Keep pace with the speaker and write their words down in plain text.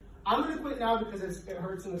I'm going to quit now because it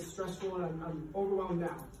hurts and it's stressful and I'm overwhelmed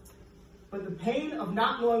now. But the pain of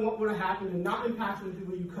not knowing what would have happened and not impacting the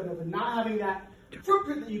people you could have and not having that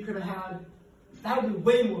footprint that you could have had, that would be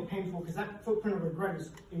way more painful because that footprint of regret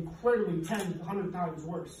is incredibly 10, 100 times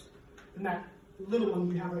worse than that little one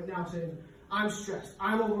we have right now saying, I'm stressed,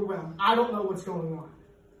 I'm overwhelmed, I don't know what's going on.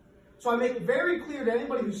 So I make it very clear to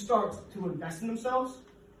anybody who starts to invest in themselves,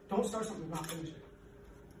 don't start something and not finish it.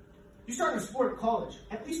 You start a sport at college,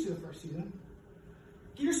 at least do the first season.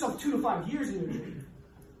 Give yourself 2 to 5 years in your dream.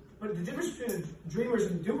 But the difference between dreamers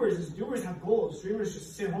and doers is doers have goals. Dreamers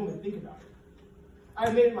just sit home and think about it.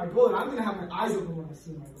 I made it my goal, and I'm going to have my eyes open when I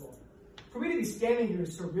see my goal. For me to be standing here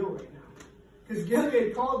is surreal right now. Because Gilby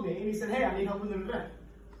had called me, and he said, hey, I need help with an event.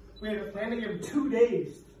 We had a plan to give him 2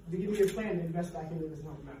 days to give me a plan to invest back into this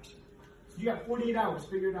event. So you got 48 hours,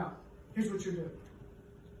 figure it out. Here's what you're doing.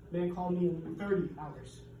 Man called me in 30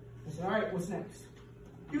 hours. I said, all right, what's next?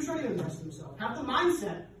 He was trying to invest in himself. Have the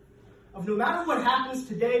mindset of no matter what happens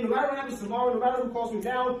today, no matter what happens tomorrow, no matter who calls me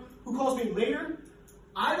now, who calls me later,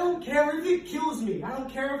 I don't care if it kills me. I don't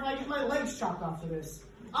care if I get my legs chopped off for this.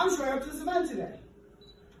 I'm showing up to this event today.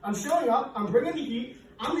 I'm showing up, I'm bringing the heat,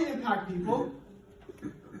 I'm going to impact people.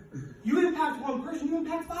 You impact one person, you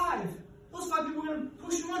impact 5. Those 5 people are going to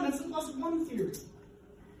push you on. That's the +1 theory.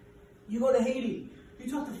 You go to Haiti,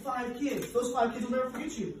 you talk to 5 kids. Those 5 kids will never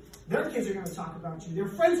forget you. Their kids are going to talk about you. Their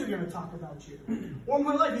friends are going to talk about you. All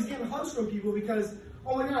my life, he's getting hugs from people because,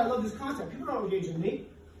 oh my God, I love this content. People don't engage in me.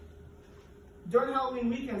 During Halloween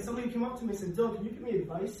weekend, somebody came up to me and said, Dylan, can you give me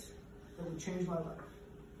advice that would change my life?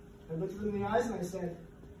 I looked them in the eyes and I said,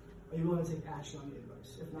 are you willing to take action on the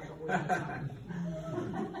advice? If not, don't waste my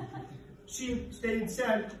time. She stayed and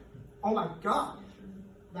said, oh my God,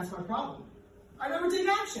 that's my problem. I never take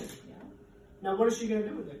action. Yeah. Now, what is she going to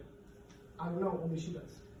do with it? I don't know. Only she does.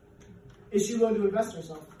 Is she willing to invest in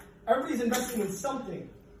herself? Everybody's investing in something.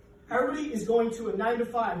 Everybody is going to a 9 to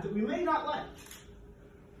 5 that we may not like.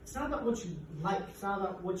 It's not about what you like. It's not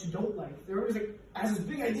about what you don't like. Everybody's like, has this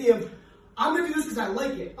big idea of, I'm going to do this because I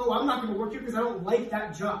like it. Oh, I'm not going to work here because I don't like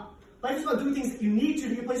that job. Life is about doing things that you need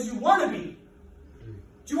to get places you want to be.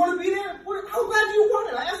 Do you want to be there? How bad do you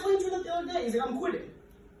want it? I asked Landry that the other day. He's like, I'm quitting.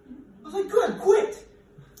 I was like, good, quit.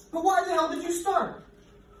 But why the hell did you start?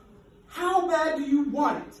 How bad do you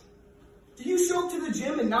want it? Do you show up to the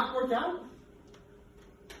gym and not work out?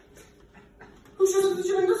 Who shows up to the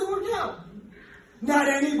gym and doesn't work out? Not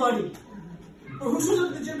anybody. Or who shows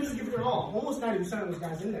up to the gym and doesn't give it their all? Almost 90% of those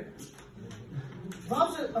guys in there.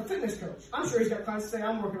 Bob's a fitness coach. I'm sure he's got clients to say,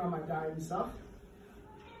 I'm working on my diet and stuff.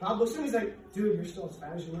 Bob looks at him, he's like, dude, you're still in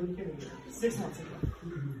Spanish. When are you kidding me? 6 months ago.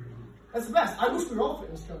 That's the best. I wish we were all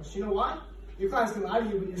fitness coaches. You know why? Your clients can lie to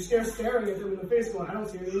you, but you're staring at them in the face going, I don't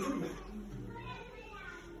see any improvement.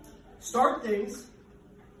 Start things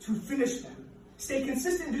to finish them. Stay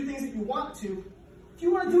consistent and do things that you want to. If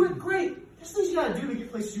you want to do it, great. There's things you got to do to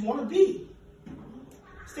get places you want to be.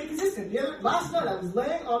 Stay consistent. Last night, I was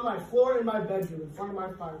laying on my floor in my bedroom in front of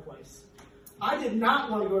my fireplace. I did not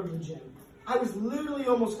want to go to the gym. I was literally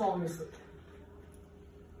almost falling asleep.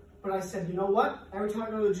 But I said, you know what? Every time I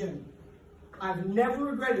go to the gym, I've never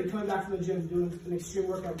regretted coming back from the gym doing an extreme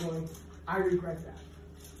workout going, I regret that.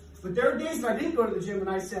 But there are days when I didn't go to the gym and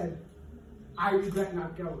I said, I regret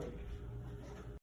not going.